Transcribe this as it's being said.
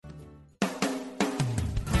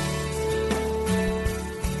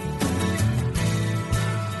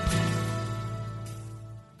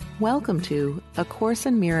Welcome to A Course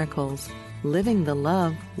in Miracles, Living the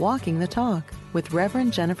Love, Walking the Talk with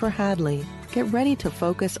Reverend Jennifer Hadley. Get ready to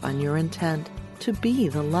focus on your intent to be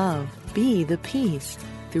the love, be the peace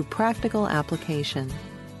through practical application.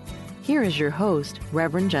 Here is your host,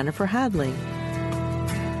 Reverend Jennifer Hadley.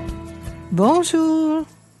 Bonjour.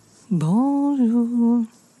 Bonjour.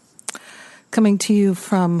 Coming to you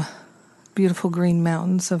from beautiful green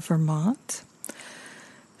mountains of Vermont.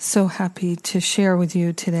 So happy to share with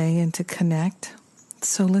you today and to connect.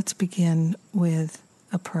 So let's begin with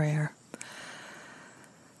a prayer.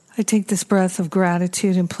 I take this breath of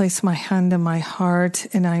gratitude and place my hand on my heart,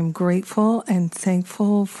 and I am grateful and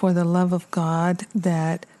thankful for the love of God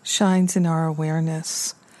that shines in our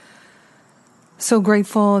awareness. So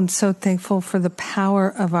grateful and so thankful for the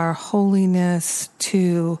power of our holiness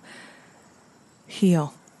to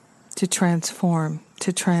heal, to transform,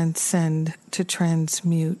 to transcend, to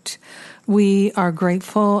transmute. We are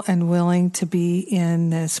grateful and willing to be in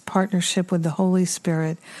this partnership with the Holy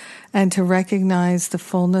Spirit and to recognize the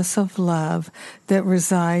fullness of love that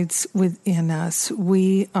resides within us.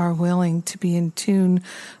 We are willing to be in tune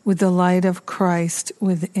with the light of Christ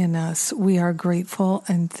within us. We are grateful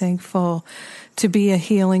and thankful to be a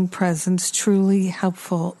healing presence, truly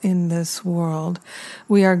helpful in this world.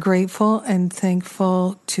 We are grateful and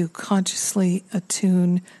thankful to consciously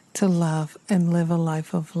attune to love and live a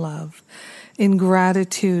life of love. In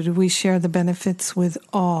gratitude, we share the benefits with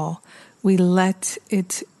all. We let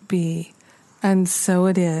it be. And so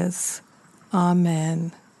it is.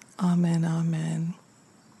 Amen. Amen. Amen.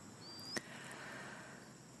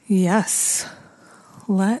 Yes.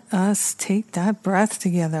 Let us take that breath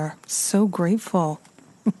together. So grateful.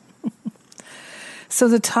 So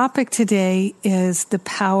the topic today is the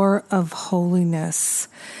power of holiness.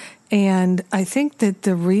 And I think that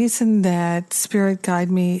the reason that Spirit guided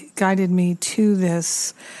me to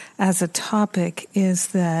this as a topic is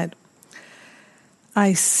that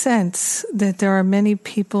I sense that there are many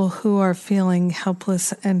people who are feeling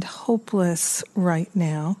helpless and hopeless right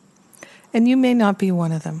now. And you may not be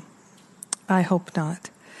one of them. I hope not.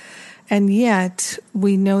 And yet,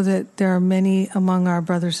 we know that there are many among our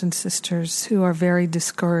brothers and sisters who are very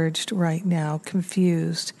discouraged right now,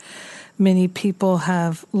 confused. Many people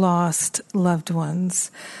have lost loved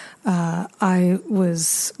ones. I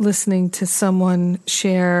was listening to someone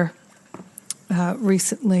share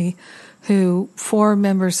recently who 4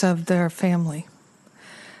 members of their family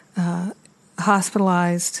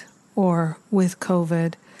hospitalized or with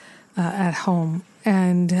COVID at home.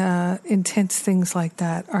 And intense things like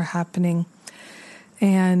that are happening.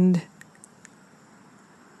 And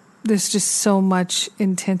there's just so much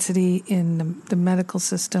intensity in the medical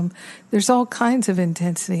system. There's all kinds of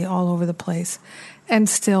intensity all over the place. And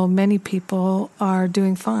still, many people are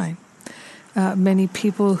doing fine. Many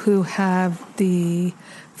people who have the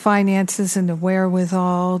finances and the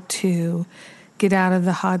wherewithal to get out of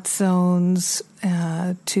the hot zones,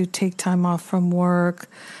 to take time off from work.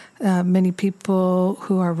 Many people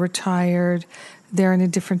who are retired, they're in a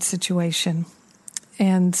different situation.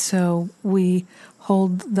 And so we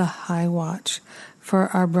hold the high watch for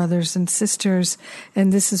our brothers and sisters.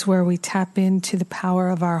 And this is where we tap into the power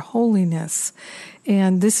of our holiness.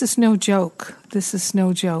 And this is no joke. This is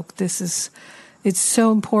no joke. It's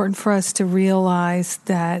so important for us to realize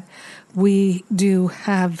that we do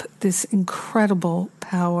have this incredible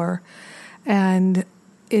power. And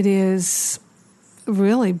it is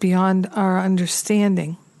really beyond our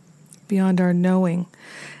understanding, beyond our knowing.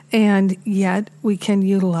 And yet we can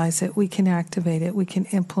utilize it, we can activate it, we can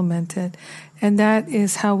implement it. And that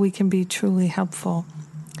is how we can be truly helpful.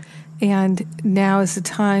 And now is the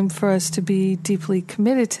time for us to be deeply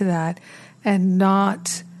committed to that and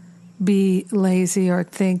not be lazy or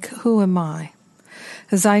think, who am I?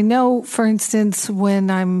 As I know, for instance,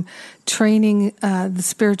 when I'm training the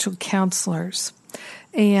spiritual counselors,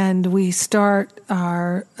 and we start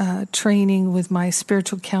our training with my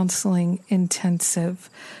spiritual counseling intensive,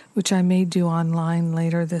 which I may do online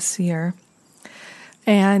later this year.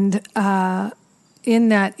 And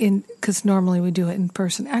because normally we do it in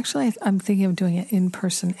person. Actually, I'm thinking of doing it in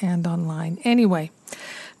person and online. Anyway,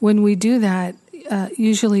 when we do that,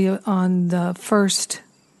 usually on the first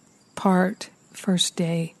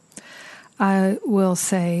day, I will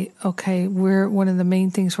say, okay, one of the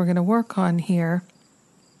main things we're going to work on here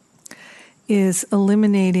is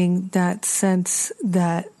eliminating that sense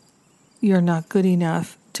that you're not good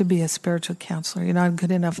enough to be a spiritual counselor. You're not a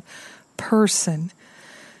good enough person.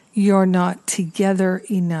 You're not together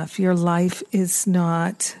enough. Your life is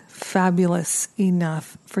not fabulous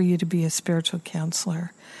enough for you to be a spiritual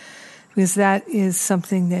counselor. because that is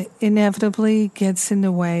something that inevitably gets in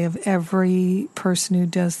the way of every person who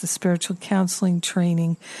does the spiritual counseling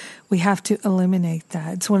training. We have to eliminate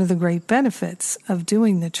that. It's one of the great benefits of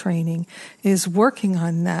doing the training, is working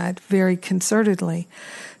on that very concertedly.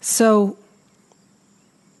 So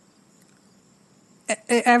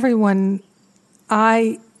everyone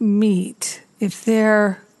I meet, if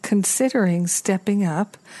they're considering stepping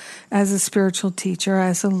up as a spiritual teacher,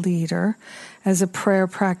 as a leader, as a prayer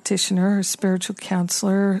practitioner, a spiritual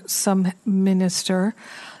counselor, some minister,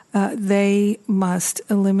 they must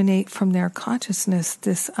eliminate from their consciousness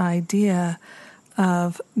this idea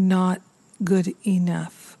of not good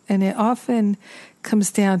enough. And it often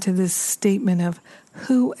comes down to this statement of,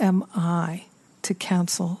 who am I to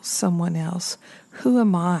counsel someone else? Who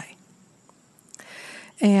am I?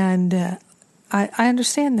 And I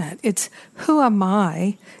understand that. It's, who am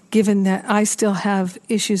I, given that I still have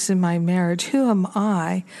issues in my marriage? Who am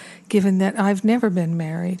I, given that I've never been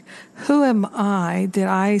married? Who am I that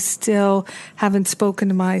I still haven't spoken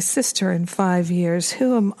to my sister in 5 years?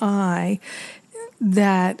 Who am I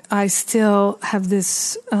that I still have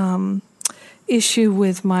this issue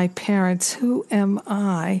with my parents? Who am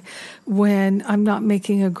I when I'm not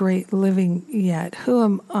making a great living yet? Who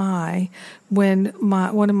am I when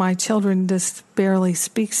one of my children just barely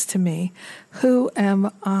speaks to me? Who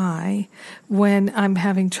am I when I'm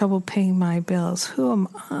having trouble paying my bills? Who am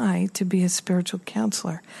I to be a spiritual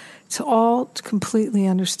counselor? It's all completely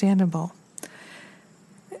understandable.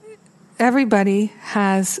 Everybody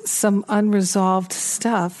has some unresolved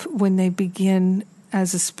stuff when they begin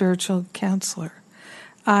as a spiritual counselor.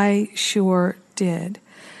 I sure did.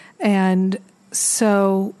 And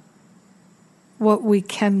so what we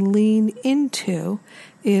can lean into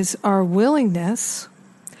is our willingness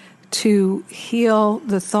to heal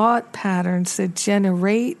the thought patterns that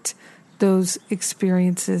generate those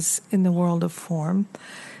experiences in the world of form.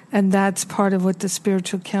 And that's part of what the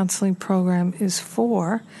spiritual counseling program is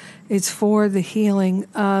for. It's for the healing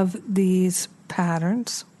of these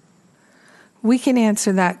patterns. We can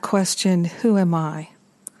answer that question, who am I?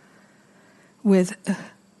 With,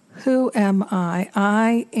 who am I?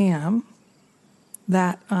 I am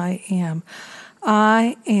that I am.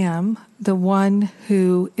 I am the one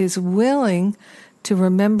who is willing to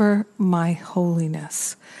remember my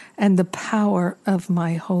holiness and the power of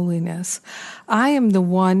my holiness. I am the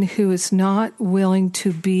one who is not willing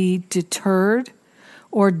to be deterred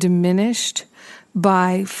or diminished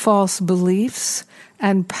by false beliefs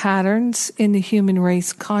and patterns in the human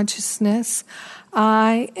race consciousness.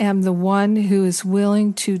 I am the one who is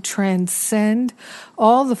willing to transcend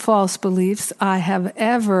all the false beliefs I have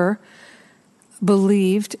ever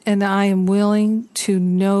believed, and I am willing to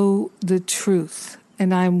know the truth.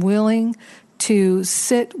 And I'm willing to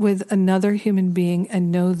sit with another human being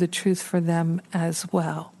and know the truth for them as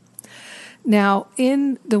well. Now,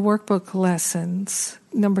 in the workbook lessons,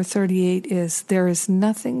 number 38 is, there is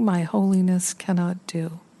nothing my holiness cannot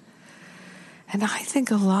do. And I think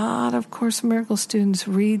a lot of Course in Miracles students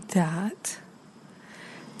read that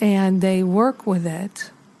and they work with it,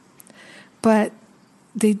 but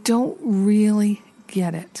they don't really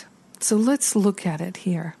get it. So let's look at it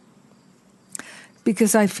here,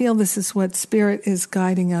 because I feel this is what Spirit is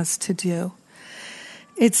guiding us to do.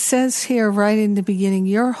 It says here right in the beginning,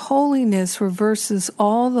 your holiness reverses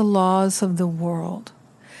all the laws of the world.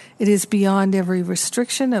 It is beyond every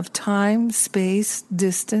restriction of time, space,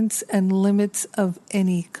 distance, and limits of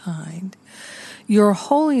any kind. Your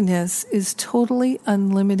holiness is totally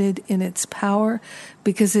unlimited in its power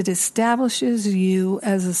because it establishes you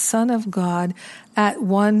as a son of God at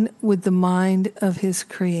one with the mind of his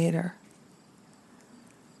Creator.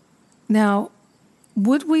 Now,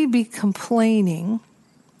 would we be complaining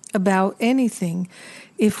about anything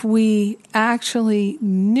if we actually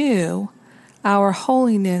knew our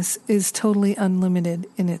holiness is totally unlimited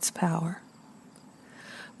in its power?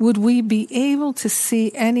 Would we be able to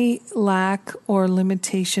see any lack or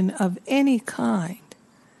limitation of any kind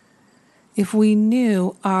if we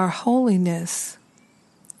knew our holiness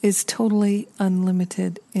is totally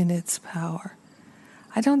unlimited in its power?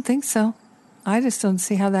 I don't think so. I just don't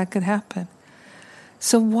see how that could happen.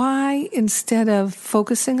 So why, instead of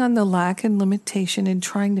focusing on the lack and limitation and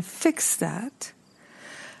trying to fix that,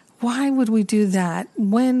 why would we do that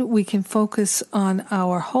when we can focus on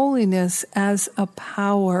our holiness as a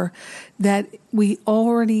power that we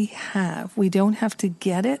already have? We don't have to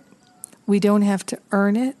get it. We don't have to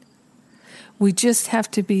earn it. We just have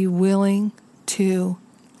to be willing to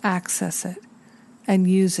access it and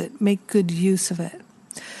use it, make good use of it.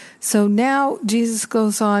 So now Jesus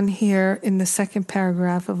goes on here in the second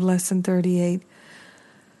paragraph of Lesson 38.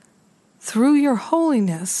 Through your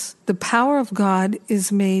holiness, the power of God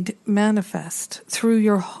is made manifest. Through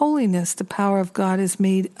your holiness, the power of God is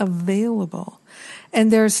made available.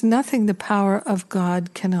 And there's nothing the power of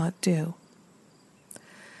God cannot do.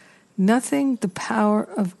 Nothing the power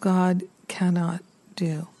of God cannot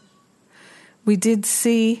do. We did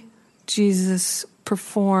see Jesus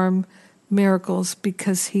perform miracles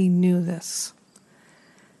because he knew this,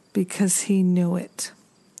 because he knew it.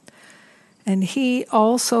 And he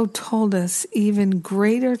also told us even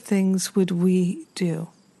greater things would we do.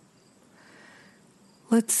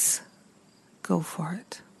 Let's go for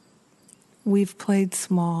it. We've played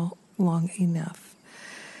small long enough.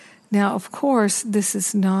 Now, of course, this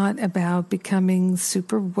is not about becoming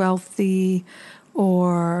super wealthy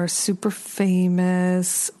or super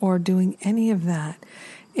famous or doing any of that.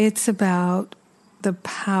 It's about the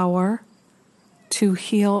power to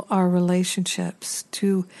heal our relationships,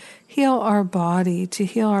 to heal our body, to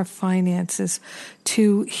heal our finances,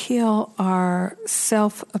 to heal our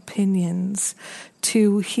self-opinions,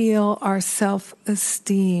 to heal our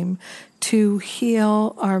self-esteem, to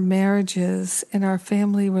heal our marriages and our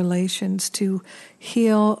family relations, to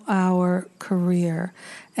heal our career,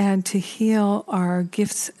 and to heal our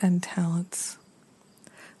gifts and talents.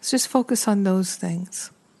 Let's just focus on those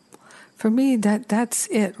things. For me, that's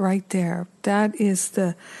it right there. That is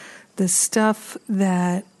the stuff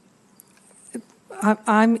that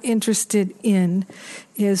I'm interested in,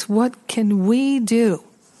 is what can we do,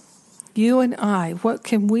 you and I, what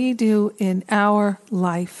can we do in our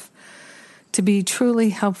life to be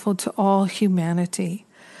truly helpful to all humanity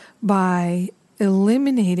by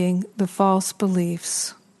eliminating the false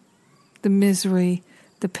beliefs, the misery,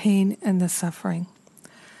 the pain, and the suffering.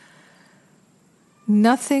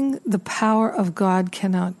 Nothing the power of God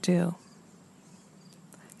cannot do.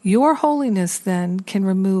 Your holiness then can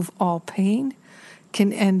remove all pain,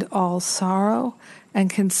 can end all sorrow, and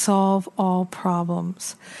can solve all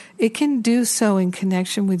problems. It can do so in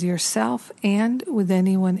connection with yourself and with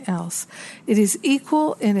anyone else. It is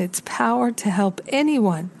equal in its power to help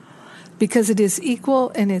anyone, because it is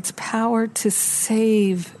equal in its power to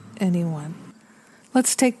save anyone.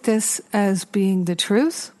 Let's take this as being the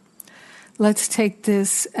truth. Let's take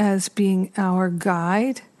this as being our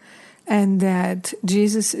guide, and that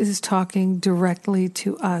Jesus is talking directly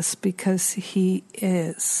to us because he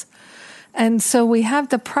is. And so we have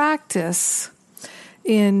the practice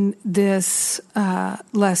in this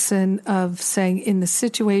lesson of saying, in the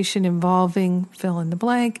situation involving fill in the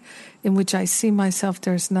blank, in which I see myself,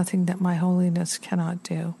 there's nothing that my holiness cannot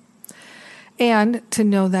do. And to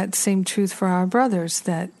know that same truth for our brothers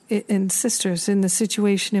and sisters, in the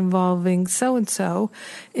situation involving so-and-so,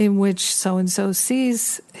 in which so-and-so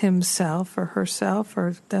sees himself or herself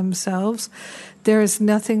or themselves, there is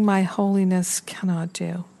nothing my holiness cannot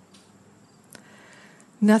do.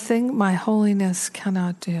 Nothing my holiness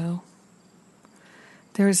cannot do.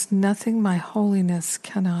 There is nothing my holiness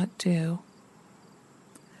cannot do.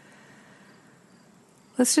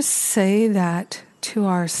 Let's just say that to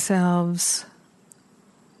ourselves.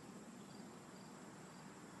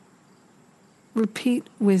 Repeat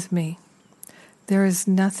with me. There is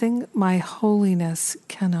nothing my holiness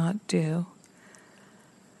cannot do.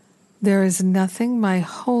 There is nothing my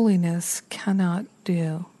holiness cannot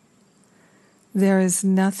do. There is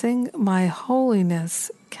nothing my holiness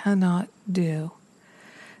cannot do.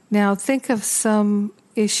 Now think of some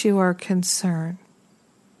issue or concern.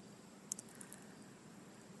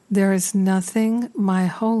 There is nothing my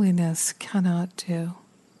holiness cannot do.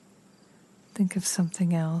 Think of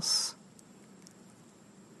something else.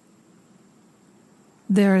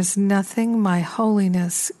 There is nothing my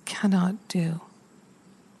holiness cannot do.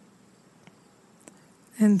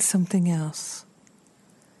 And something else.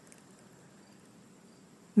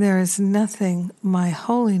 There is nothing my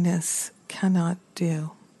holiness cannot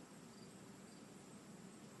do.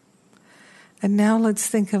 And now let's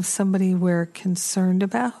think of somebody we're concerned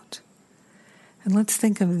about, and let's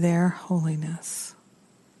think of their holiness.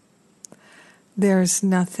 There is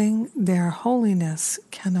nothing their holiness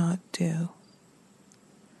cannot do.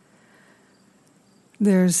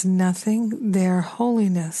 There's nothing their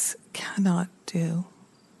holiness cannot do.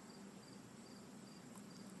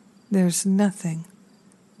 There's nothing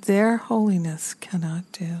their holiness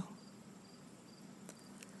cannot do.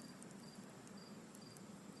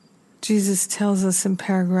 Jesus tells us in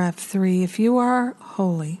paragraph 3, if you are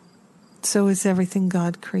holy, so is everything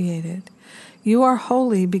God created. You are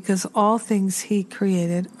holy because all things he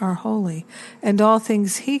created are holy, and all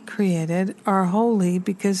things he created are holy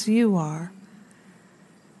because you are.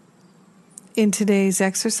 In today's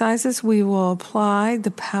exercises, we will apply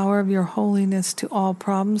the power of your holiness to all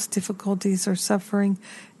problems, difficulties, or suffering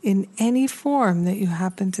in any form that you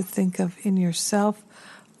happen to think of in yourself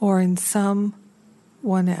or in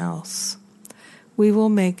someone else. We will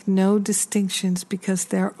make no distinctions because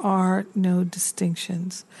there are no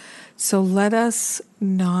distinctions. So let us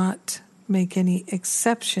not make any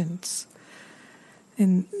exceptions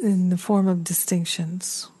in the form of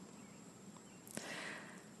distinctions.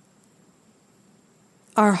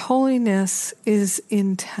 Our holiness is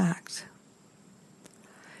intact.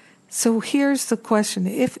 So here's the question.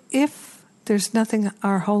 If there's nothing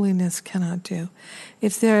our holiness cannot do,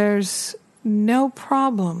 if there's no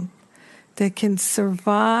problem that can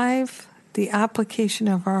survive the application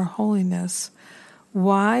of our holiness,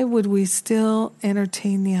 why would we still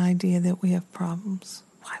entertain the idea that we have problems?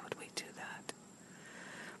 Why would we do that?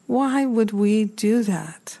 Why would we do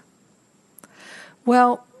that?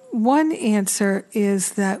 Well, one answer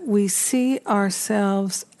is that we see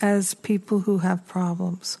ourselves as people who have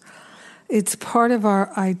problems. It's part of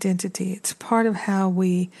our identity. It's part of how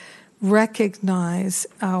we recognize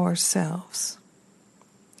ourselves.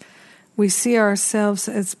 We see ourselves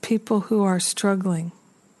as people who are struggling.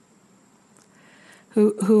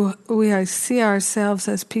 We see ourselves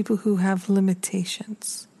as people who have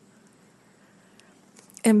limitations.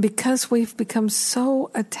 And because we've become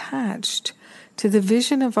so attached to the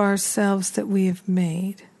vision of ourselves that we have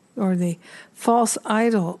made, or the false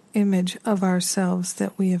idol image of ourselves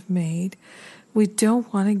that we have made, we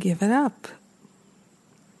don't want to give it up.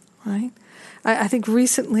 Right? I think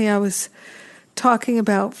recently I was talking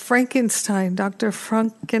about Frankenstein, Dr.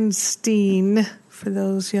 Frankenstein, for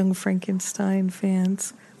those young Frankenstein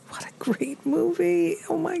fans. What a great movie.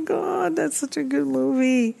 Oh my God, that's such a good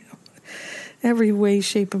movie. Every way,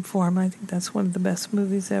 shape, and form. I think that's one of the best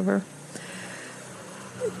movies ever.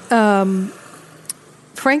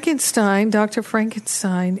 Frankenstein, Dr.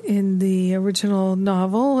 Frankenstein, in the original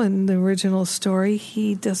novel and the original story,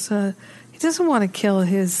 he doesn't want to kill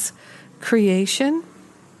his creation.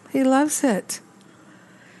 He loves it.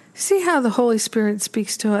 See how the Holy Spirit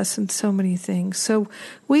speaks to us in so many things. So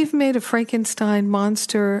we've made a Frankenstein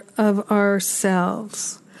monster of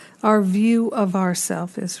ourselves. Our view of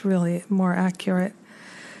ourselves is really more accurate.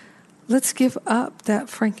 Let's give up that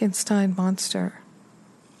Frankenstein monster.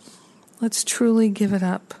 Let's truly give it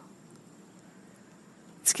up.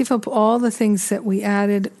 Let's give up all the things that we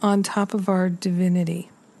added on top of our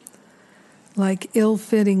divinity, like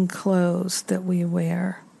ill-fitting clothes that we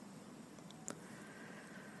wear.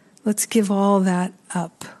 Let's give all that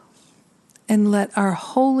up and let our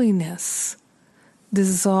holiness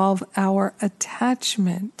dissolve our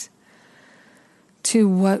attachment to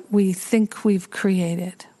what we think we've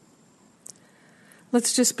created.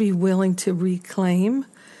 Let's just be willing to reclaim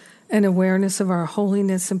an awareness of our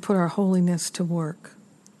holiness and put our holiness to work.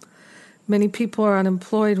 Many people are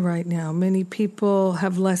unemployed right now. Many people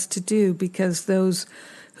have less to do because those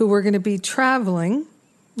who were going to be traveling,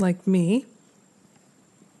 like me,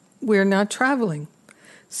 we're not traveling.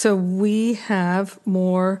 So we have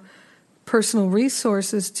more personal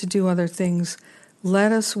resources to do other things.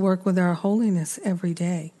 Let us work with our holiness every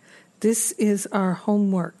day. This is our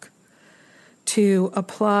homework, to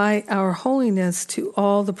apply our holiness to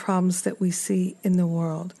all the problems that we see in the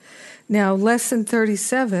world. Now, lesson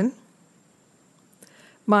 37,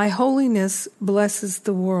 my holiness blesses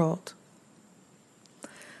the world.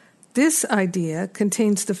 This idea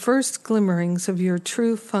contains the first glimmerings of your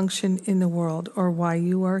true function in the world, or why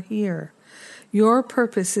you are here. Your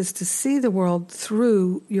purpose is to see the world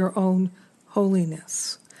through your own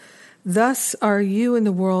holiness. Thus are you and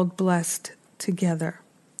the world blessed together.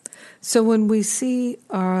 So when we see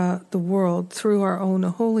the world through our own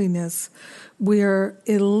holiness, we're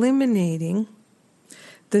eliminating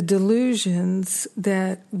the delusions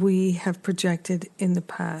that we have projected in the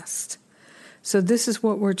past. So this is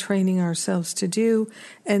what we're training ourselves to do,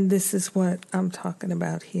 and this is what I'm talking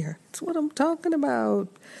about here. It's what I'm talking about.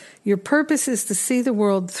 Your purpose is to see the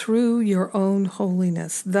world through your own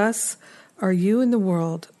holiness. Thus are you and the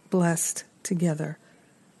world blessed together.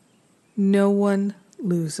 No one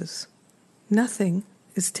loses. Nothing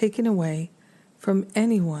is taken away from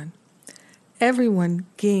anyone. Everyone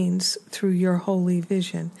gains through your holy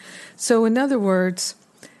vision. So in other words,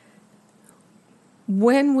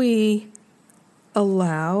 when we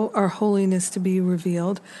allow our holiness to be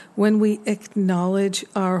revealed, when we acknowledge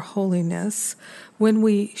our holiness, when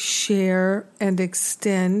we share and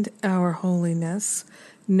extend our holiness,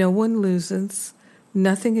 no one loses,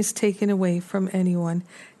 nothing is taken away from anyone.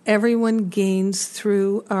 Everyone gains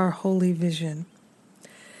through our holy vision.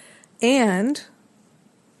 And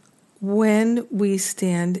when we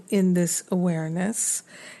stand in this awareness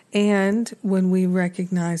and when we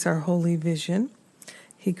recognize our holy vision,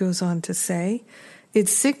 he goes on to say, it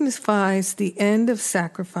signifies the end of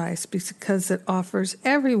sacrifice because it offers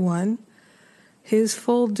everyone his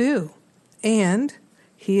full due, and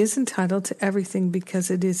he is entitled to everything because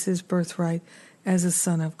it is his birthright as a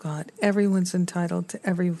son of God. Everyone's entitled to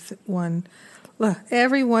everyone.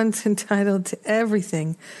 Everyone's entitled to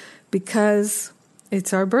everything because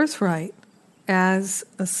it's our birthright as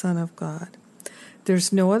a son of God.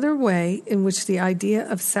 There's no other way in which the idea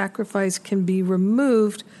of sacrifice can be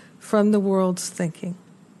removed from the world's thinking.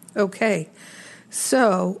 Okay,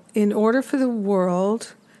 so in order for the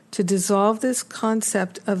world to dissolve this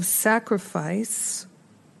concept of sacrifice,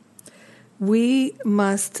 we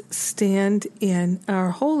must stand in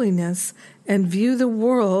our holiness and view the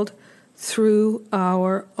world through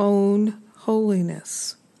our own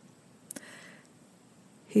holiness.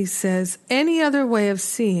 He says, any other way of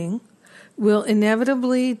seeing will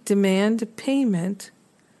inevitably demand payment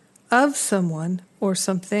of someone or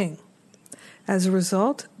something. As a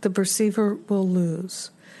result, the perceiver will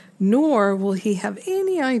lose, nor will he have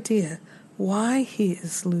any idea why he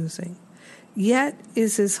is losing. Yet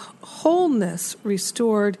is his wholeness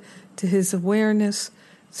restored to his awareness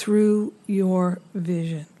through your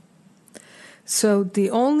vision. So the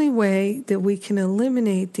only way that we can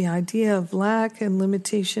eliminate the idea of lack and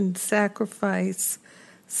limitation, sacrifice,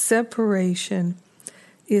 separation,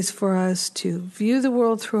 is for us to view the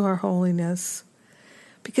world through our holiness.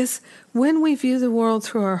 Because when we view the world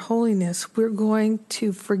through our holiness, we're going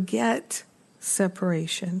to forget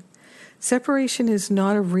separation. Separation is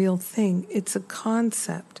not a real thing. It's a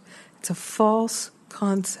concept. It's a false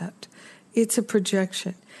concept. It's a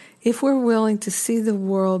projection. If we're willing to see the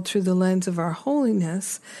world through the lens of our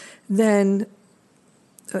holiness, then,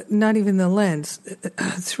 not even the lens,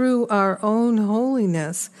 through our own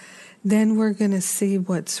holiness, then we're going to see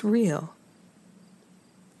what's real.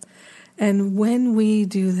 And when we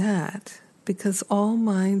do that, because all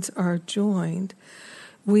minds are joined,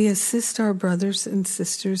 we assist our brothers and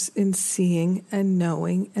sisters in seeing and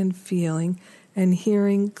knowing and feeling and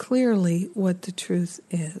hearing clearly what the truth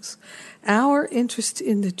is. Our interest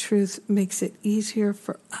in the truth makes it easier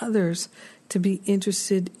for others to be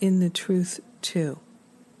interested in the truth too.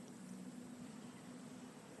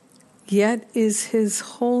 Yet is his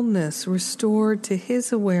wholeness restored to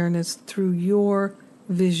his awareness through your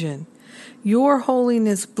vision. Your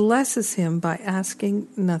holiness blesses him by asking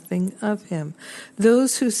nothing of him.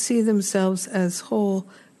 Those who see themselves as whole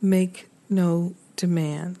make no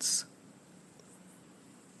demands.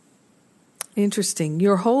 Interesting.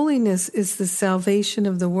 Your holiness is the salvation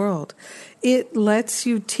of the world. It lets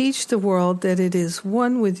you teach the world that it is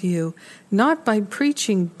one with you, not by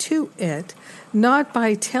preaching to it, not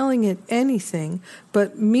by telling it anything,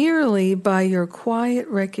 but merely by your quiet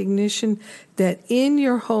recognition that in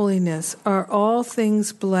your holiness are all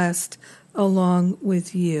things blessed along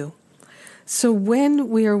with you. So when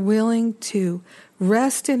we are willing to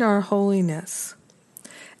rest in our holiness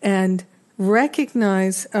and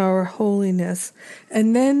recognize our holiness,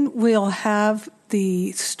 and then we'll have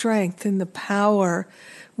the strength and the power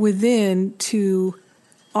within to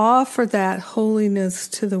offer that holiness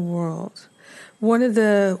to the world. One of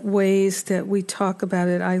the ways that we talk about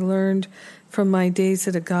it, I learned from my days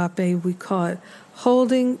at Agape, we call it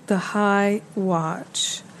holding the high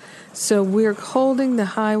watch. So we're holding the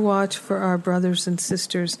high watch for our brothers and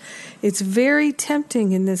sisters. It's very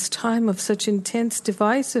tempting in this time of such intense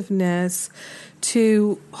divisiveness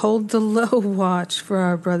to hold the low watch for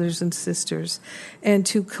our brothers and sisters and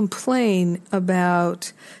to complain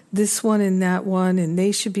about this one and that one, and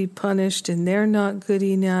they should be punished, and they're not good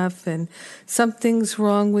enough, and something's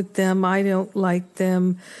wrong with them, I don't like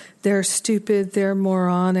them, they're stupid, they're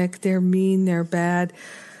moronic, they're mean, they're bad.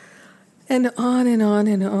 And on and on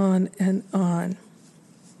and on and on.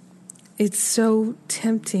 It's so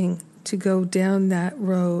tempting to go down that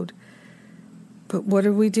road. But what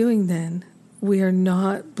are we doing then? We are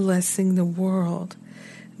not blessing the world.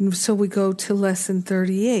 And so we go to lesson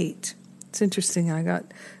 38. It's interesting. I got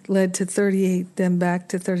led to 38, then back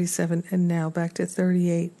to 37, and now back to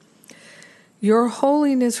 38. Your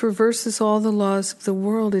holiness reverses all the laws of the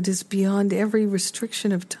world. It is beyond every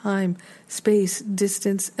restriction of time, space,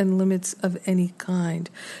 distance, and limits of any kind.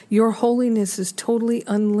 Your holiness is totally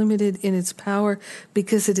unlimited in its power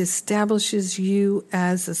because it establishes you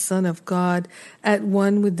as a son of God, at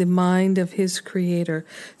one with the mind of his Creator.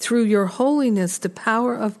 Through your holiness, the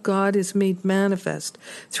power of God is made manifest.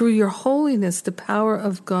 Through your holiness, the power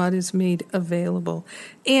of God is made available.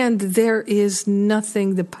 And there is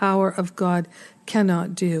nothing the power of God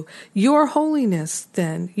cannot do. Your holiness,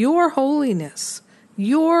 then, your holiness,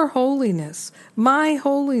 my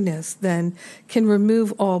holiness, then, can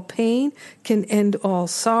remove all pain, can end all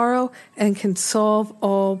sorrow, and can solve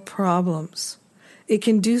all problems. It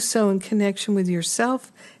can do so in connection with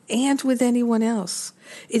yourself and with anyone else.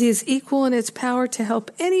 It is equal in its power to help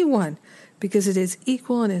anyone, because it is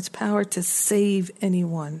equal in its power to save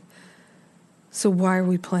anyone. So why are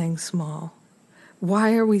we playing small?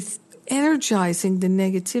 Why are we energizing the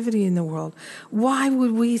negativity in the world? Why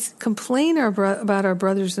would we complain about our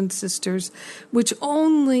brothers and sisters, which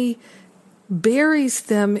only buries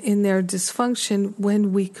them in their dysfunction,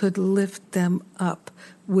 when we could lift them up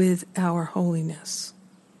with our holiness?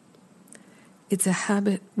 It's a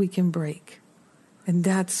habit we can break, and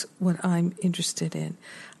that's what I'm interested in.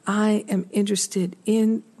 I am interested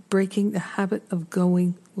in breaking the habit of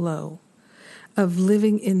going low, of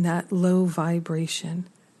living in that low vibration.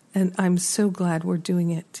 And I'm so glad we're doing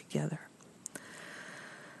it together.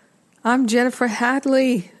 I'm Jennifer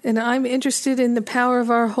Hadley, and I'm interested in the power of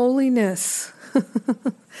our holiness.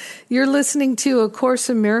 You're listening to A Course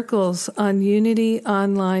in Miracles on Unity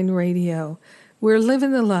Online Radio. We're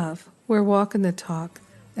living the love, we're walking the talk,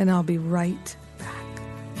 and I'll be right back.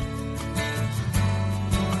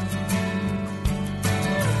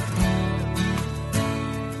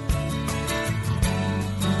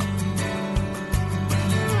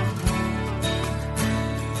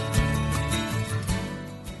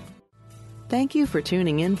 Thank you for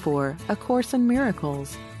tuning in for A Course in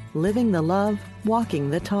Miracles, Living the Love, Walking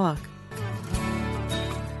the Talk.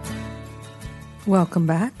 Welcome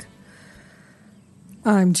back.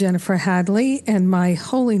 I'm Jennifer Hadley, and my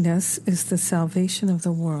holiness is the salvation of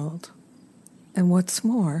the world. And what's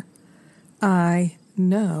more, I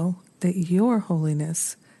know that your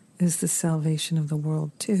holiness is the salvation of the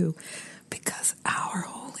world too, because our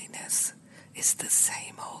holiness is the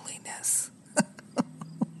same holiness.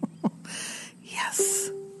 Yes.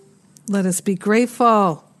 Let us be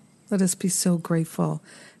grateful. Let us be so grateful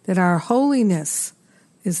that our holiness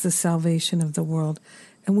is the salvation of the world,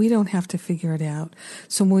 and we don't have to figure it out.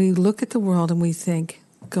 So when we look at the world and we think,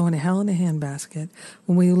 going to hell in a handbasket,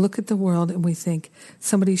 when we look at the world and we think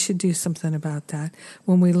somebody should do something about that,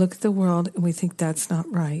 when we look at the world and we think that's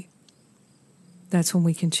not right, that's when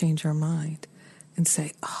we can change our mind and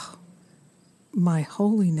say, oh, my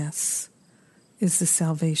holiness is the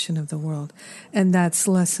salvation of the world. And that's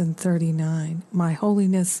lesson 39. My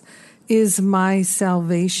holiness is my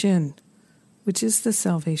salvation, which is the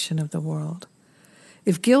salvation of the world.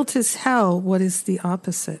 If guilt is hell, what is the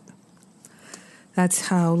opposite? That's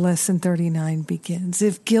how lesson 39 begins.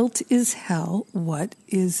 If guilt is hell, what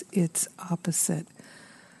is its opposite?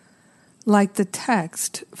 Like the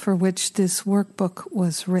text for which this workbook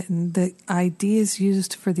was written, the ideas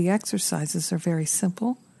used for the exercises are very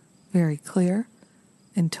simple, very clear,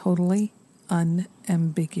 and totally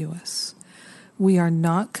unambiguous. We are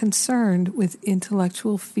not concerned with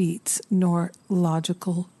intellectual feats nor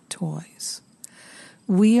logical toys.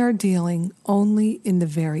 We are dealing only in the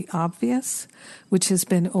very obvious, which has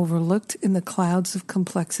been overlooked in the clouds of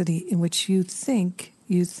complexity in which you think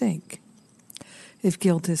you think. If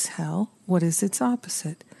guilt is hell, what is its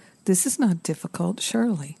opposite? This is not difficult,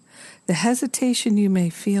 surely. The hesitation you may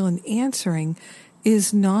feel in answering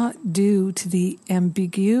is not due to the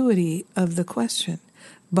ambiguity of the question.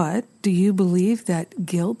 But do you believe that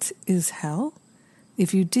guilt is hell?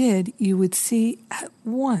 If you did, you would see at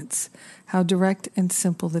once how direct and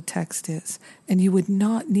simple the text is, and you would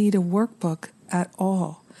not need a workbook at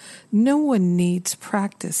all. No one needs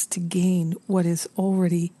practice to gain what is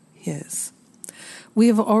already his. We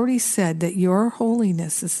have already said that your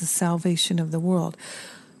holiness is the salvation of the world.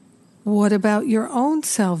 What about your own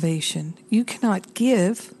salvation? You cannot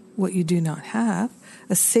give what you do not have.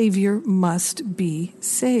 A Savior must be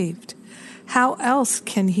saved. How else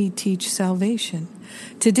can he teach salvation?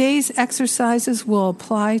 Today's exercises will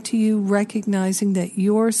apply to you, recognizing that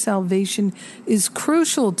your salvation is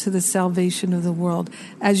crucial to the salvation of the world.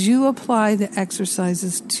 As you apply the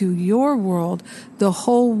exercises to your world, the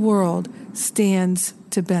whole world stands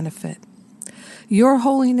to benefit. Your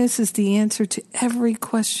holiness is the answer to every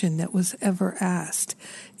question that was ever asked,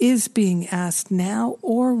 is being asked now,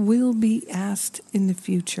 or will be asked in the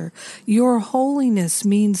future. Your holiness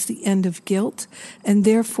means the end of guilt and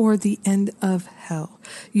therefore the end of hell.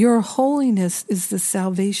 Your holiness is the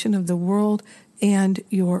salvation of the world and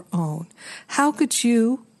your own. How could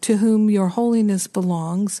you, to whom your holiness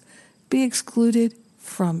belongs, be excluded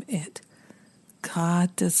from it?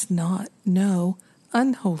 God does not know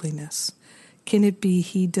unholiness. Can it be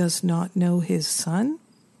he does not know his son?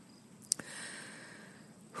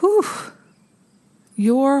 Whew.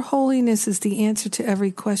 Your holiness is the answer to every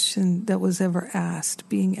question that was ever asked,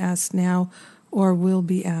 being asked now, or will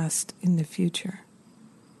be asked in the future.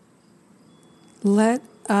 Let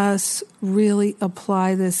us really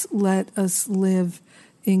apply this. Let us live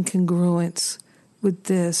in congruence with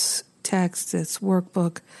this text, this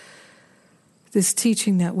workbook, this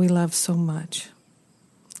teaching that we love so much.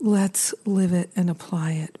 Let's live it and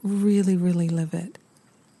apply it. Really, really live it.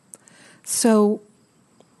 So,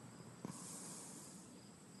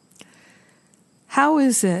 how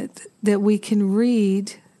is it that we can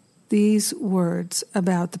read these words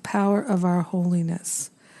about the power of our holiness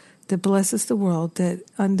that blesses the world, that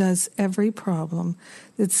undoes every problem,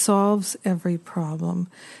 that solves every problem,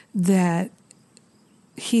 that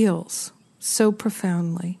heals so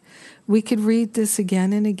profoundly? We could read this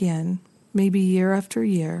again and again, maybe year after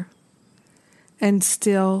year, and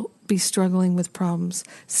still be struggling with problems,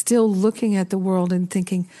 still looking at the world and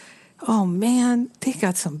thinking, oh man, they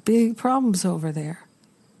got some big problems over there,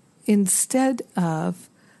 instead of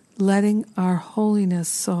letting our holiness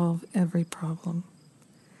solve every problem.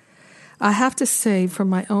 I have to say, from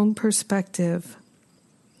my own perspective,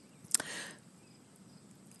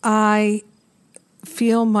 I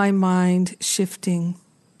feel my mind shifting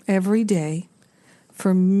every day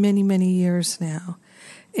for many, many years now.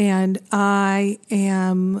 And I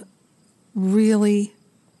am really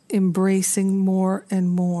embracing more and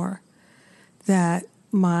more that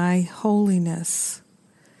my holiness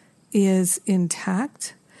is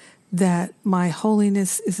intact, that my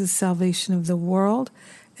holiness is the salvation of the world,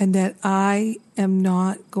 and that I am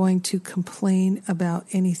not going to complain about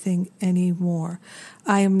anything anymore.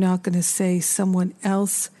 I am not going to say someone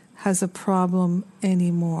else has a problem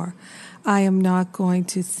anymore. I am not going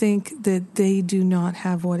to think that they do not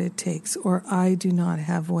have what it takes, or I do not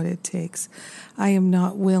have what it takes. I am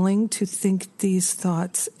not willing to think these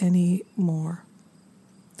thoughts anymore.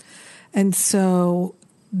 And so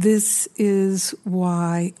this is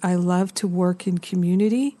why I love to work in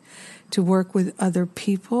community, to work with other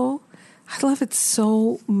people. I love it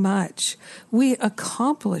so much. We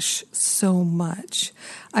accomplish so much.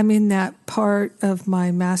 I'm in that part of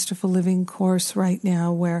my Masterful Living course right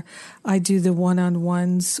now where I do the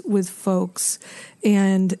one-on-ones with folks,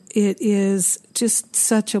 and it is just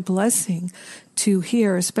such a blessing to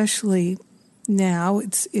hear, especially now.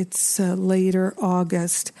 It's later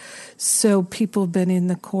August, so people have been in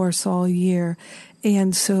the course all year.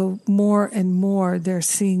 And so more and more they're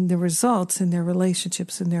seeing the results in their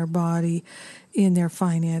relationships, in their body, in their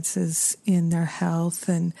finances, in their health,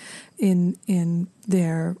 and in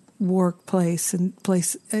their workplace and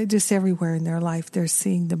place, just everywhere in their life. They're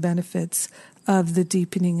seeing the benefits of the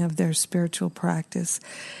deepening of their spiritual practice.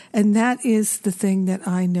 And that is the thing that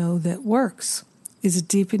I know that works, is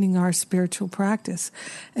deepening our spiritual practice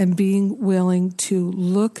and being willing to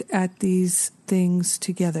look at these things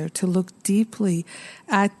together, to look deeply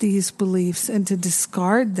at these beliefs and to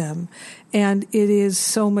discard them. And it is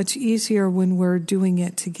so much easier when we're doing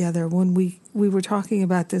it together. When we were talking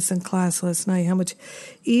about this in class last night, how much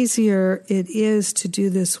easier it is to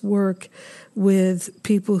do this work with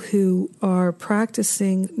people who are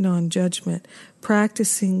practicing non-judgment,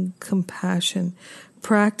 practicing compassion,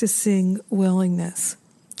 practicing willingness.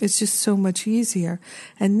 It's just so much easier.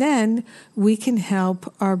 And then we can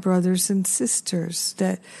help our brothers and sisters.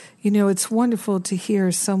 That, it's wonderful to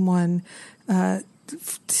hear someone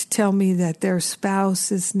tell me that their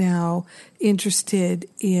spouse is now interested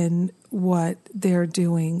in what they're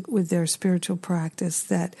doing with their spiritual practice,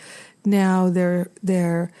 that now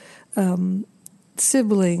their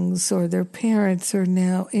siblings or their parents are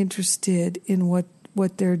now interested in what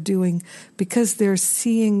they're doing because they're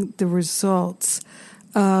seeing the results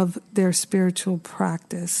of their spiritual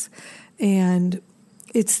practice. And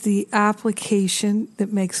it's the application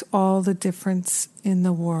that makes all the difference in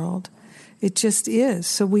the world. It just is.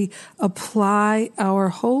 So we apply our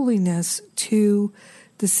holiness to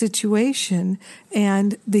the situation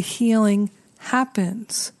and the healing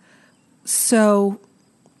happens. So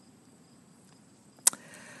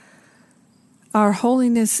our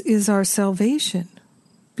holiness is our salvation,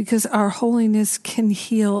 because our holiness can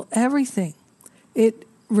heal everything. It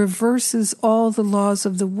reverses all the laws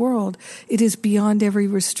of the world. It is beyond every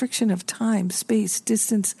restriction of time, space,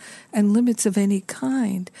 distance, and limits of any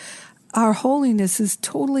kind. Our holiness is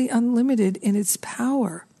totally unlimited in its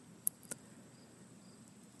power.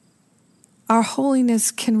 Our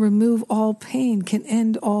holiness can remove all pain, can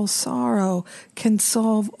end all sorrow, can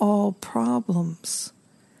solve all problems.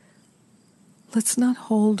 Let's not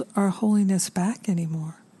hold our holiness back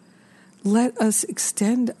anymore. Let us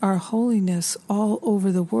extend our holiness all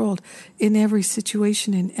over the world, in every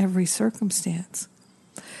situation, in every circumstance.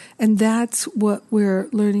 And that's what we're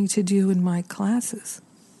learning to do in my classes,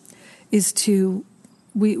 is to,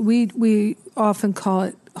 we often call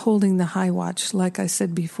it holding the high watch. Like I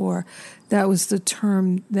said before, that was the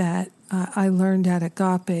term that I learned at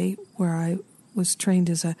Agape, where I was trained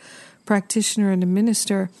as a practitioner and a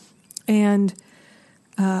minister. And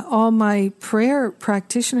all my prayer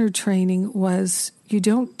practitioner training was, you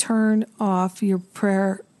don't turn off your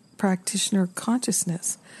prayer practitioner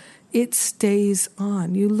consciousness. It stays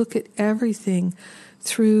on. You look at everything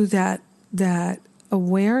through that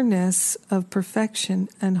awareness of perfection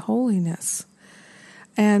and holiness.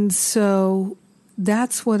 And so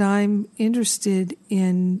that's what I'm interested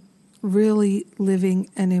in, really living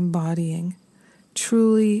and embodying,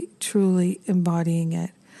 truly, truly embodying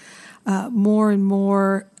it. More and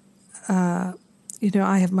more, I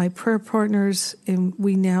have my prayer partners, and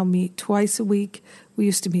we now meet twice a week. We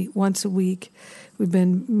used to meet once a week. We've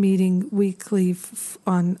been meeting weekly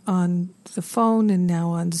on the phone and now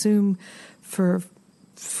on Zoom for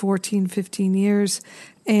 14, 15 years.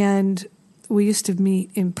 And we used to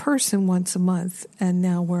meet in person once a month, and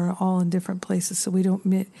now we're all in different places, so we don't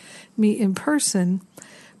meet in person,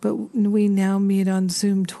 but we now meet on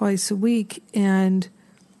Zoom twice a week. And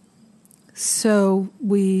so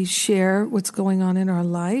we share what's going on in our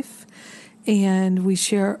life, and we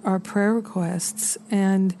share our prayer requests.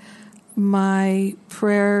 And my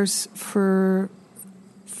prayers for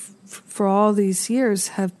all these years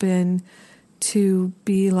have been to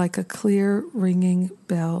be like a clear ringing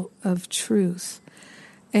bell of truth.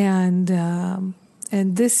 And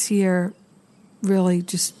this year, really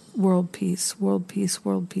just world peace, world peace,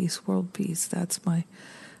 world peace, world peace. That's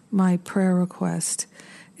my prayer request.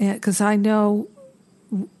 Because I know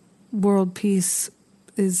world peace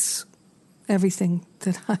is everything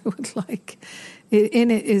that I would like.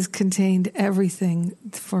 In it is contained everything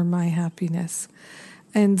for my happiness.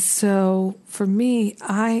 And so for me,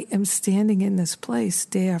 I am standing in this place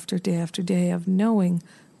day after day after day of knowing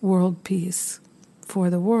world peace for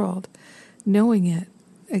the world, knowing it,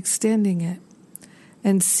 extending it,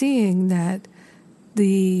 and seeing that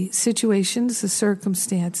the situations, the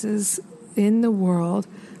circumstances in the world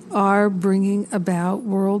are bringing about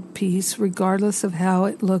world peace, regardless of how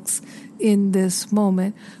it looks in this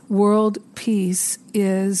moment. World peace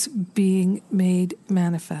is being made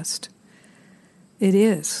manifest. It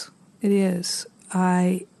is. It is.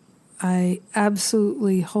 I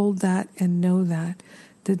absolutely hold that and know that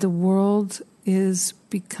the world is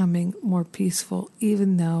becoming more peaceful,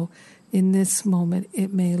 even though in this moment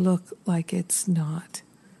it may look like it's not.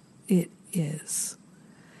 It is.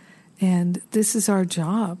 And this is our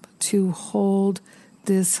job, to hold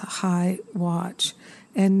this high watch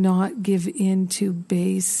and not give in to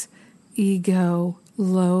base, ego,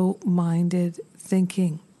 low-minded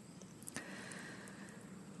thinking.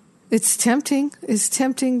 It's tempting,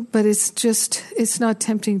 but it's not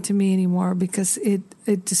tempting to me anymore, because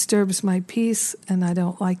it disturbs my peace, and I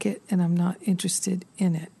don't like it, and I'm not interested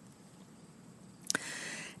in it.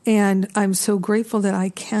 And I'm so grateful that I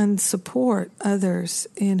can support others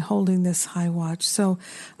in holding this high watch. So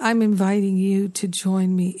I'm inviting you to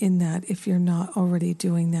join me in that, if you're not already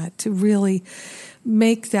doing that, to really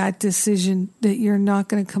make that decision that you're not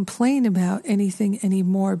going to complain about anything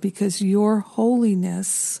anymore, because your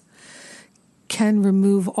holiness can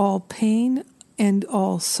remove all pain and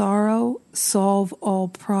all sorrow, solve all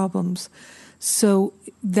problems. So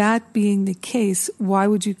that being the case, why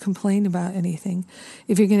would you complain about anything?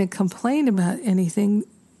 If you're going to complain about anything,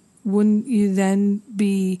 wouldn't you then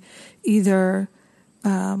be either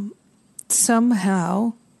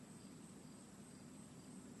somehow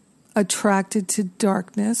attracted to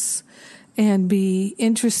darkness and be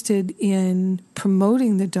interested in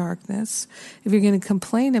promoting the darkness? If you're going to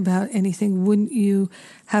complain about anything, wouldn't you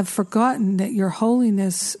have forgotten that your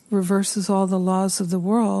holiness reverses all the laws of the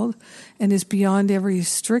world and is beyond every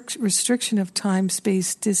restriction of time,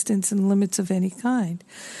 space, distance, and limits of any kind?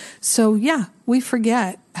 So yeah, we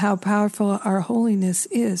forget how powerful our holiness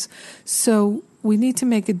is. So we need to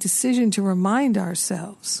make a decision to remind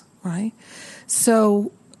ourselves, right?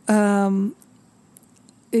 So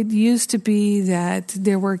it used to be that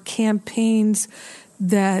there were campaigns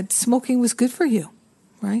that smoking was good for you,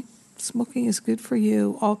 right? Smoking is good for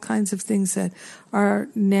you. All kinds of things that are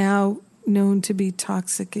now known to be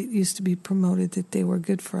toxic. It used to be promoted that they were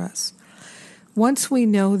good for us. Once we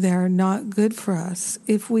know they're not good for us,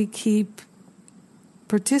 if we keep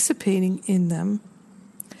participating in them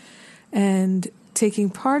and taking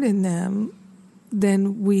part in them,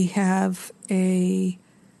 then we have a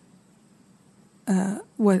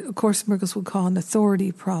what A Course in Miracles would call an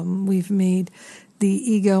authority problem. We've made the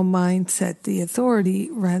ego mindset the authority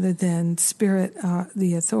rather than spirit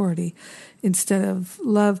the authority. Instead of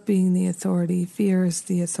love being the authority, fear is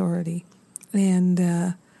the authority. And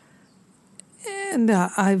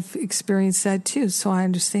I've experienced that too, so I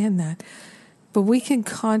understand that. But we can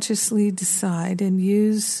consciously decide and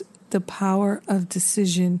use the power of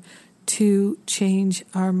decision to change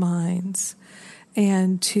our minds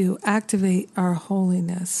and to activate our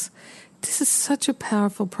holiness. This is such a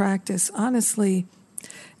powerful practice. Honestly,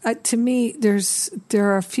 to me, there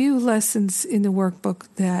are a few lessons in the workbook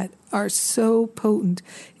that are so potent.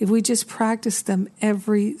 If we just practice them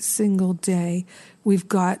every single day, we've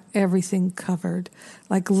got everything covered.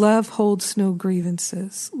 Like love holds no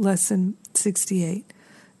grievances, lesson 68.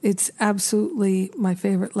 It's absolutely my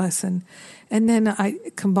favorite lesson. And then I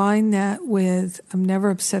combine that with I'm never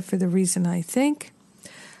upset for the reason I think.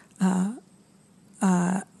 I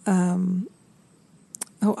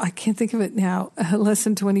can't think of it now.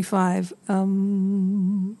 Lesson 25. I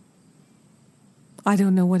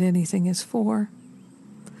don't know what anything is for.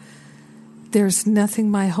 There's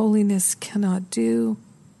nothing my holiness cannot do.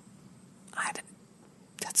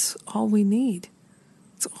 That's all we need.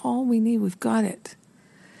 It's all we need. We've got it.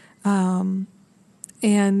 I'm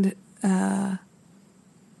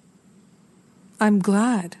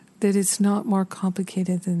glad that it's not more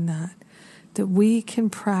complicated than that we can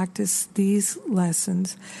practice these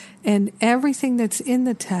lessons, and everything that's in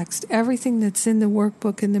the text, everything that's in the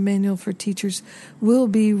workbook and the manual for teachers will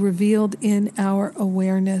be revealed in our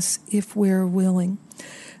awareness if we're willing.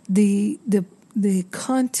 The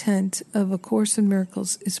content of A Course in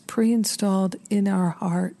Miracles is pre-installed in our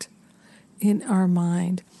heart, in our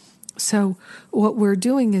mind. So what we're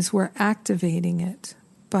doing is we're activating it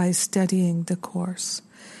by studying the Course.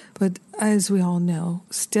 But as we all know,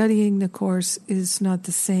 studying the Course is not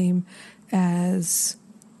the same as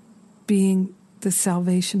being the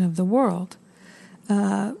salvation of the world.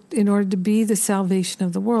 In order to be the salvation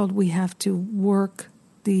of the world, we have to work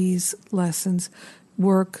these lessons,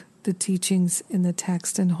 work the teachings in the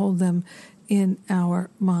text, and hold them in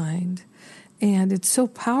our mind. And it's so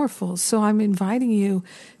powerful. So I'm inviting you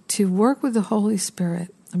to work with the Holy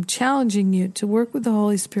Spirit. I'm challenging you to work with the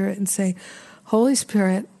Holy Spirit and say, Holy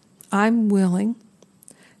Spirit, I'm willing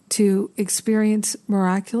to experience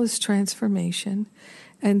miraculous transformation.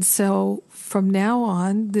 And so from now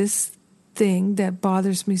on, this thing that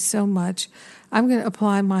bothers me so much, I'm going to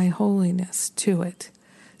apply my holiness to it.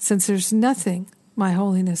 Since there's nothing my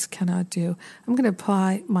holiness cannot do, I'm going to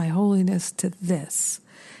apply my holiness to this.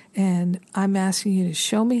 And I'm asking you to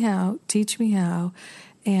show me how, teach me how,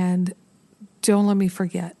 and don't let me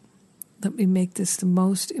forget. Let me make this the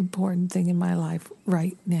most important thing in my life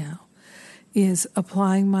right now, is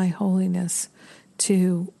applying my holiness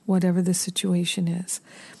to whatever the situation is.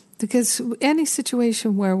 Because any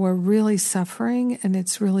situation where we're really suffering and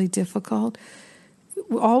it's really difficult,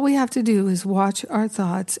 all we have to do is watch our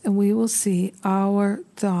thoughts, and we will see our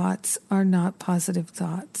thoughts are not positive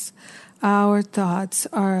thoughts. Our thoughts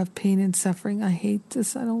are of pain and suffering. I hate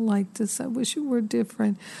this. I don't like this. I wish it were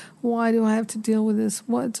different. Why do I have to deal with this?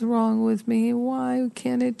 What's wrong with me? Why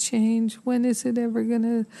can't it change? When is it ever going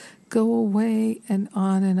to go away? And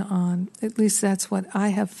on and on. At least that's what I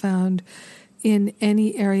have found in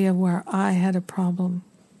any area where I had a problem.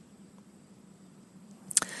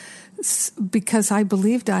 Because I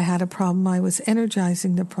believed I had a problem, I was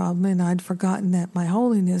energizing the problem, and I'd forgotten that my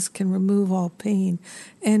holiness can remove all pain,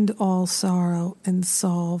 end all sorrow, and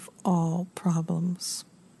solve all problems.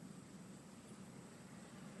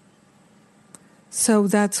 So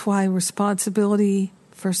that's why responsibility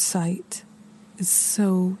for sight is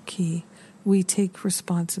so key. We take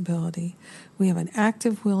responsibility. We have an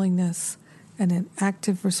active willingness and an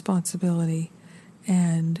active responsibility,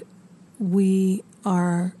 and we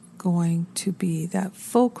are going to be that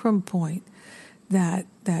fulcrum point, that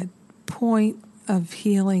point of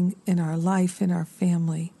healing in our life, in our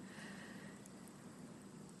family.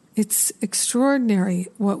 It's extraordinary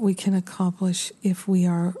what we can accomplish if we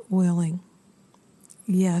are willing.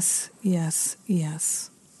 Yes, yes,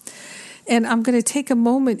 yes. And I'm going to take a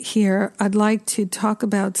moment here. I'd like to talk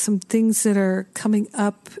about some things that are coming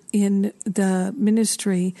up in the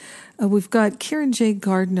ministry. We've got Kieran J.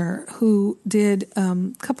 Gardner, who did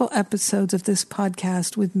a couple episodes of this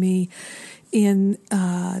podcast with me in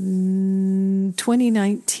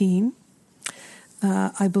 2019.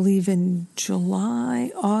 I believe in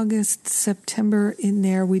July, August, September. In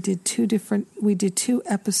there, we did two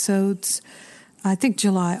episodes. I think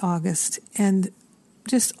July, August, and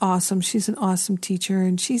just awesome. She's an awesome teacher,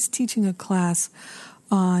 and she's teaching a class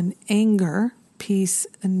on anger, Peace,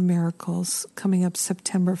 and Miracles coming up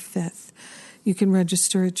September 5th. You can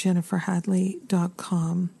register at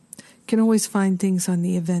jenniferhadley.com. You can always find things on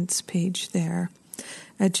the events page there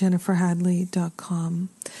at jenniferhadley.com.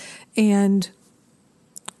 And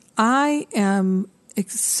I am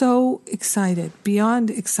so excited, beyond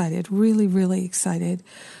excited, really, really excited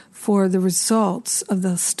for the results of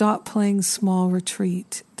the Stop Playing Small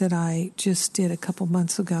retreat that I just did a couple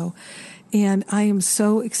months ago. And I am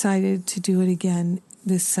so excited to do it again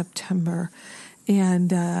this September.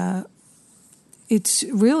 And it's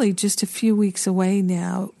really just a few weeks away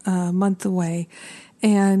now, a month away.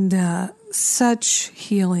 And such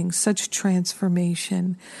healing, such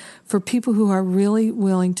transformation for people who are really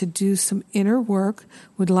willing to do some inner work,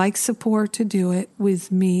 would like support to do it with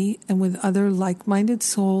me and with other like-minded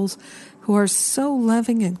souls who are so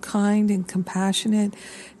loving and kind and compassionate.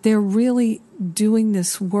 They're really doing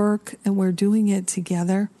this work, and we're doing it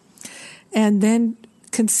together. And then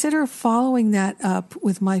consider following that up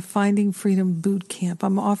with my Finding Freedom Boot Camp.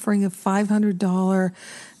 I'm offering a $500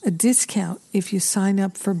 discount if you sign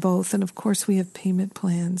up for both. And of course, we have payment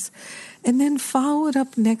plans. And then follow it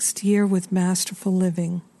up next year with Masterful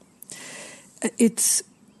Living. It's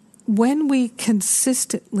when we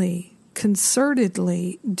consistently,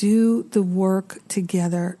 concertedly do the work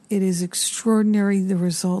together, it is extraordinary the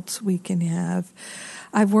results we can have.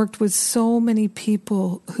 I've worked with so many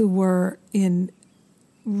people who were in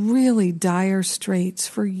really dire straits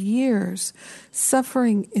for years,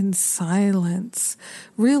 suffering in silence,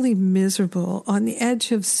 really miserable, on the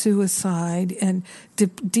edge of suicide and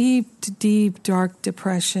deep, dark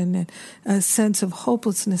depression and a sense of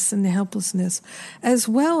hopelessness and helplessness, as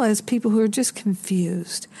well as people who are just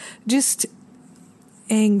confused, just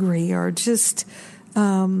angry, or just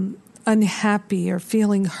unhappy, or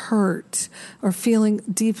feeling hurt, or feeling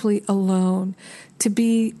deeply alone, to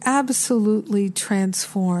be absolutely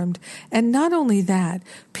transformed. And not only that,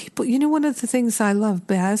 people, one of the things I love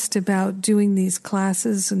best about doing these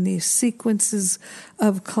classes and these sequences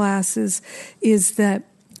of classes is that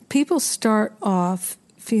people start off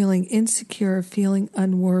feeling insecure, feeling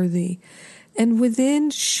unworthy. And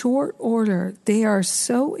within short order, they are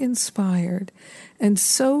so inspired and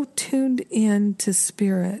so tuned in to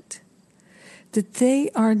spirit that they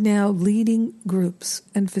are now leading groups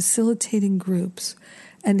and facilitating groups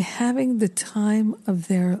and having the time of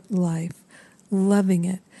their life, loving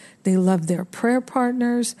it. They love their prayer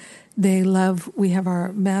partners. We have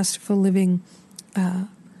our Masterful Living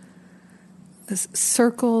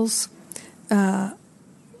circles,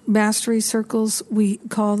 mastery circles, we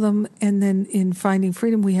call them. And then in Finding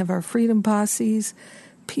Freedom, we have our freedom posses.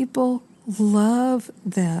 People love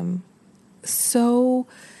them, so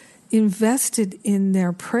invested in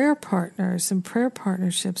their prayer partners and prayer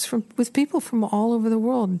partnerships with people from all over the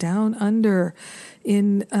world, down under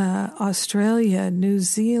in Australia, New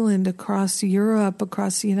Zealand, across Europe,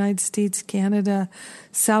 across the United States, Canada,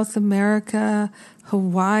 South America,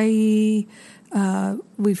 Hawaii.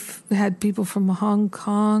 We've had people from Hong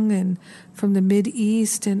Kong and from the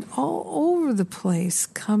Mideast and all over the place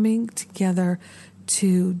coming together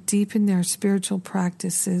to deepen their spiritual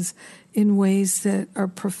practices in ways that are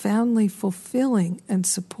profoundly fulfilling and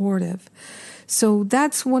supportive. So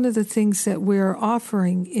that's one of the things that we're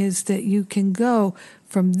offering, is that you can go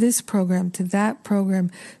from this program to that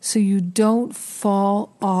program so you don't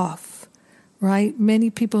fall off, right? Many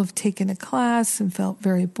people have taken a class and felt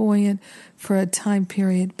very buoyant for a time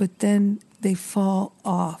period, but then they fall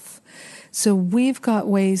off. So we've got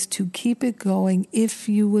ways to keep it going if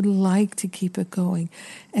you would like to keep it going,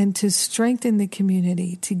 and to strengthen the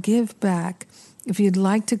community, to give back. If you'd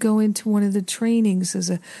like to go into one of the trainings as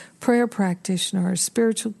a prayer practitioner, a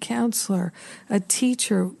spiritual counselor, a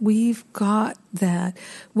teacher, we've got that.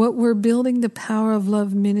 What we're building the Power of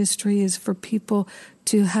Love ministry is for people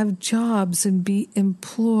to have jobs and be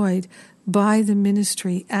employed by the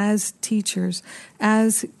ministry as teachers,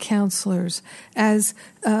 as counselors, as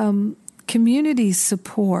community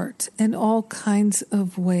support in all kinds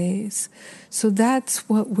of ways. So that's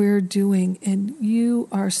what we're doing, and you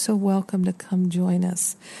are so welcome to come join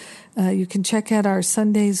us. You can check out our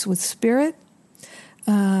Sundays with Spirit.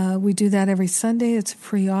 We do that every Sunday. It's a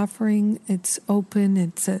free offering. It's open.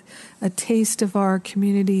 It's a taste of our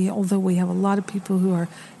community, although we have a lot of people who are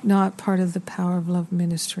not part of the Power of Love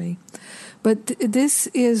ministry. But this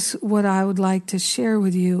is what I would like to share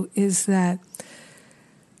with you, is that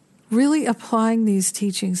really applying these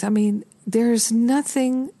teachings. I mean, there's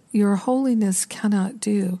nothing your holiness cannot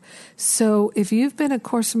do. So if you've been a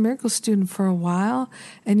Course in Miracles student for a while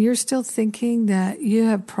and you're still thinking that you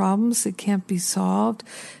have problems that can't be solved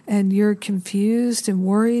and you're confused and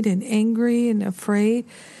worried and angry and afraid,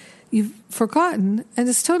 you've forgotten, and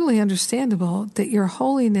it's totally understandable, that your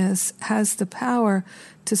holiness has the power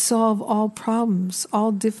to solve all problems,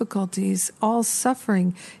 all difficulties, all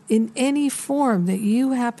suffering in any form that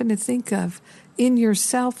you happen to think of in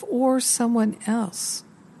yourself or someone else.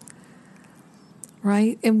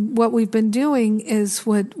 Right? And what we've been doing is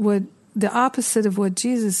what the opposite of what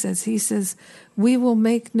Jesus says. He says, we will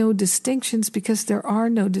make no distinctions because there are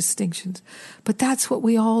no distinctions. But that's what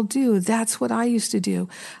we all do. That's what I used to do.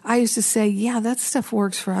 I used to say, yeah, that stuff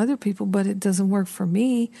works for other people, but it doesn't work for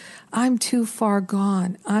me. I'm too far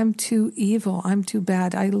gone. I'm too evil. I'm too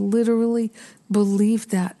bad. I literally believe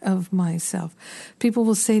that of myself. People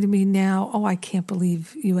will say to me now, oh, I can't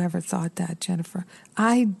believe you ever thought that, Jennifer.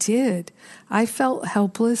 I did. I felt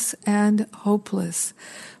helpless and hopeless.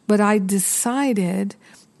 But I decided,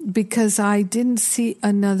 because I didn't see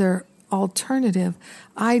another alternative,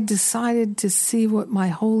 I decided to see what my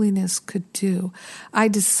holiness could do. I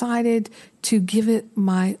decided to give it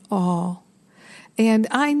my all. And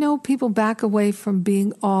I know people back away from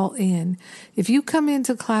being all in. If you come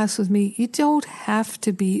into class with me, you don't have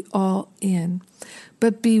to be all in,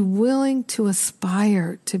 but be willing to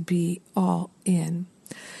aspire to be all in.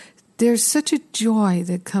 There's such a joy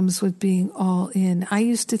that comes with being all in. I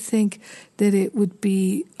used to think that it would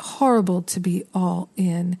be horrible to be all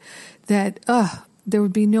in, that there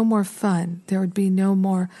would be no more fun, there would be no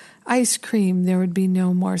more ice cream, there would be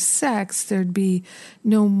no more sex, there'd be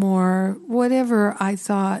no more whatever I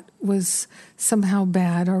thought was somehow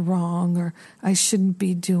bad or wrong or I shouldn't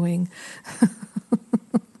be doing.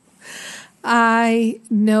 I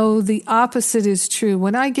know the opposite is true.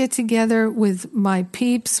 When I get together with my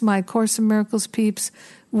peeps, my Course in Miracles peeps,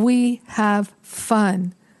 we have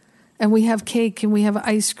fun. And we have cake and we have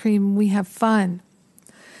ice cream and we have fun.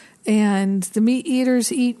 And the meat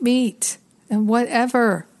eaters eat meat and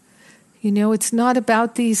whatever. You know, it's not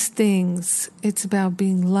about these things. It's about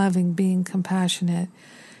being loving, being compassionate,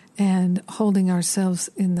 and holding ourselves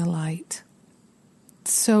in the light.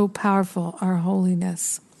 So powerful, our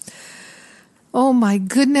holiness. Oh my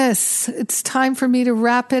goodness, it's time for me to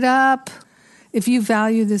wrap it up. If you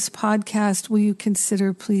value this podcast, will you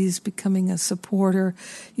consider please becoming a supporter?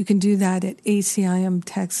 You can do that at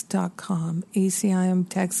acimtext.com,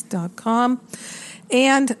 acimtext.com.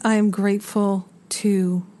 And I'm grateful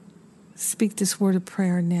to speak this word of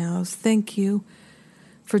prayer now. Thank you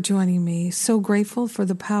for joining me. So grateful for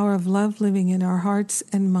the power of love living in our hearts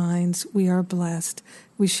and minds. We are blessed.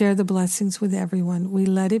 We share the blessings with everyone. We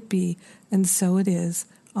let it be, and so it is.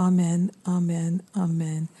 Amen, amen,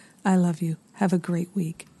 amen. I love you. Have a great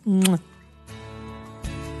week. Mwah.